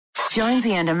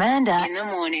Jonesy and Amanda in the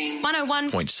morning.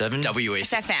 101.7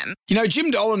 WSFM. You know,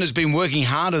 Jim Dolan has been working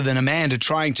harder than Amanda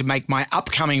trying to make my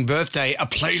upcoming birthday a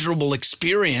pleasurable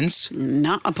experience,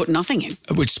 No, I put nothing in.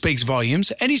 which speaks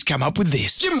volumes, and he's come up with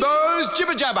this. Jimbo's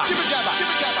Jibber Jabber. Jibber Jabber.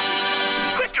 Jibber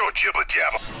Jabber. Let your jibber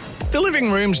jabber. The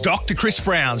Living Room's Dr. Chris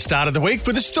Brown started the week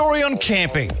with a story on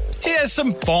camping. He has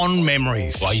some fond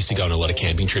memories. I used to go on a lot of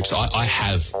camping trips. I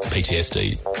have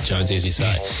PTSD, Jonesy, as you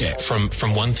say. Yeah.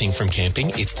 From one thing from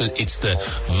camping, it's the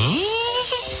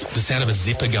sound of a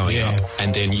zipper going up,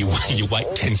 and then you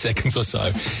wait 10 seconds or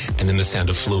so, and then the sound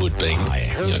of fluid being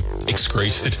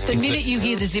excreted. The minute you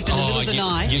hear the zip in the middle of the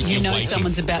night, you know waiting.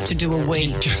 someone's about to do a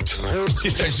wee.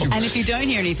 And if you don't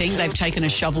hear anything, they've taken a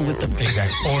shovel with them.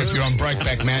 Exactly. Or if you're on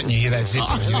Breakback Mountain, you hear that zipper.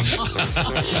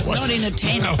 Not in a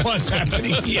tent. What's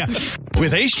happening here?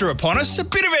 With Easter upon us, a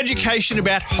bit of education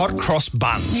about hot cross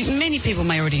buns. Many people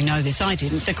may already know this. I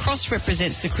didn't. The cross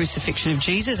represents the crucifixion of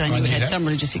Jesus. I knew it had some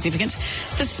religious significance.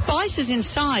 The spices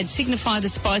inside signify the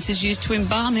spices used to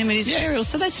embalm him at his burial,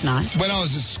 so that's nice. When I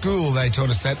was at school, they taught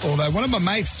us that, although one of my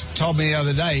mates told me the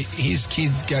other day, his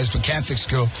kid goes to a Catholic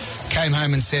school, came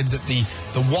home and said that the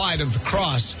white of the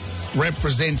cross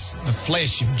represents the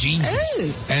flesh of Jesus.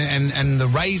 Oh. And the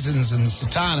raisins and the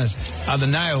sultanas are the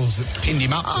nails that pinned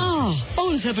him up to the cross.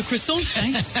 I'll just have a croissant,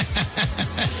 thanks.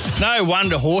 No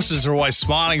wonder horses are always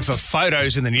smiling for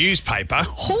photos in the newspaper.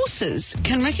 Horses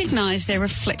can recognise their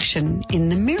reflection in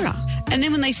the mirror. And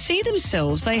then when they see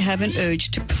themselves, they have an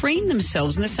urge to preen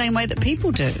themselves in the same way that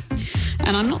people do.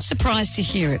 And I'm not surprised to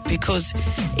hear it, because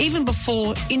even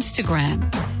before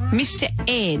Instagram, Mr.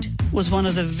 Ed was one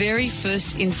of the very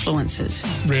first influencers.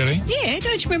 Really? Yeah,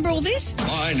 don't you remember all this?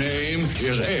 My name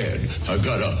is Ed. I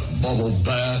got a bubble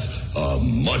bath, a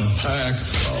mud pack,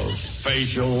 a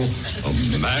facial, a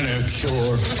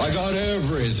manicure. I got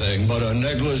everything but a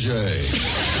negligee.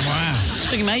 Wow.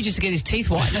 Took him ages to get his teeth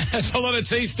whitened. That's a lot of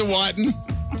teeth to whiten.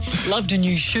 Loved a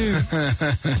new shoe.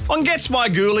 On Gets My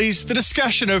Ghoulies, the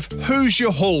discussion of who's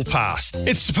your hall pass.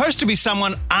 It's supposed to be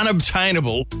someone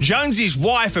unobtainable. Jonesy's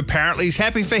wife apparently is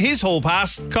happy for his hall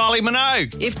pass, Kylie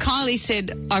Minogue. If Kylie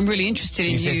said, I'm really interested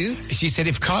in you... She said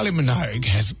if Kylie Minogue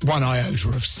has one iota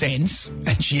of sense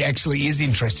and she actually is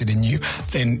interested in you,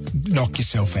 then knock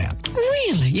yourself out.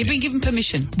 Really? You've been given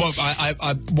permission? Well,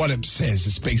 I what it says,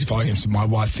 it speaks volumes. My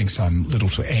wife thinks I'm little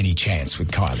to any chance with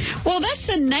Kylie. Well, that's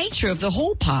the nature of the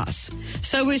hall pass.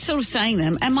 So we're sort of saying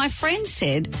them. And my friend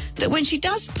said that when she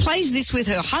plays this with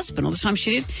her husband all the time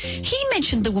she did, he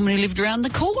mentioned the woman who lived around the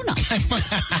corner.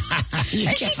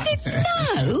 And she said,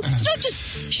 no, it's not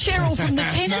just Cheryl from the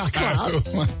tennis club.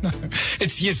 No,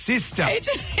 it's your sister.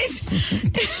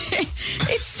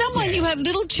 It's someone you have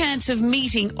little chance of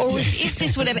meeting, or if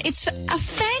this would ever. It's a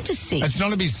fantasy. It's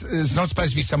not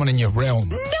supposed to be someone in your realm.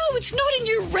 No, it's not in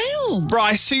your realm.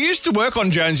 Bryce, who used to work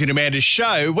on Jonesy and Amanda's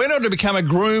show, went on to become a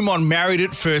groom on Married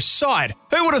at First Sight.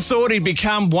 Who would have thought he'd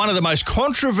become one of the most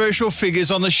controversial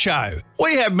figures on the show?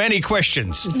 We have many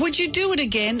questions. Would you do it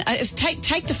again?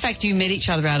 Take the fact you met each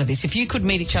other out of this. If you could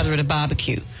meet each other at a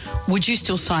barbecue, would you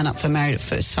still sign up for Married at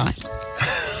First Sight?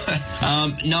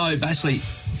 No, basically,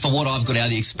 for what I've got out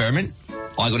of the experiment,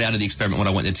 I got out of the experiment what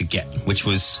I went there to get, which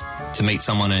was to meet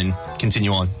someone and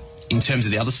continue on. In terms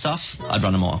of the other stuff, I'd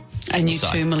run a mile. And you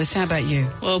too, Melissa, how about you?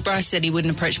 Well, Bryce said he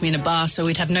wouldn't approach me in a bar, so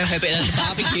we'd have no hope at a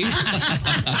barbecue.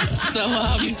 So,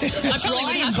 I probably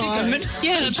would have to go.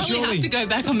 Yeah, I'd probably have to go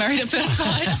back on Married at First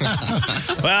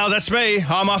Sight. Well, that's me.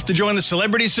 I'm off to join the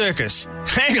celebrity circus.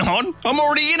 Hang on, I'm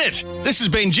already in it. This has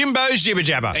been Jimbo's Jibber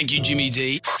Jabber. Thank you, Jimmy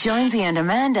D. Jonesy and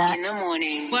Amanda in the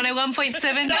morning.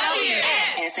 101.7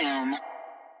 WSFM.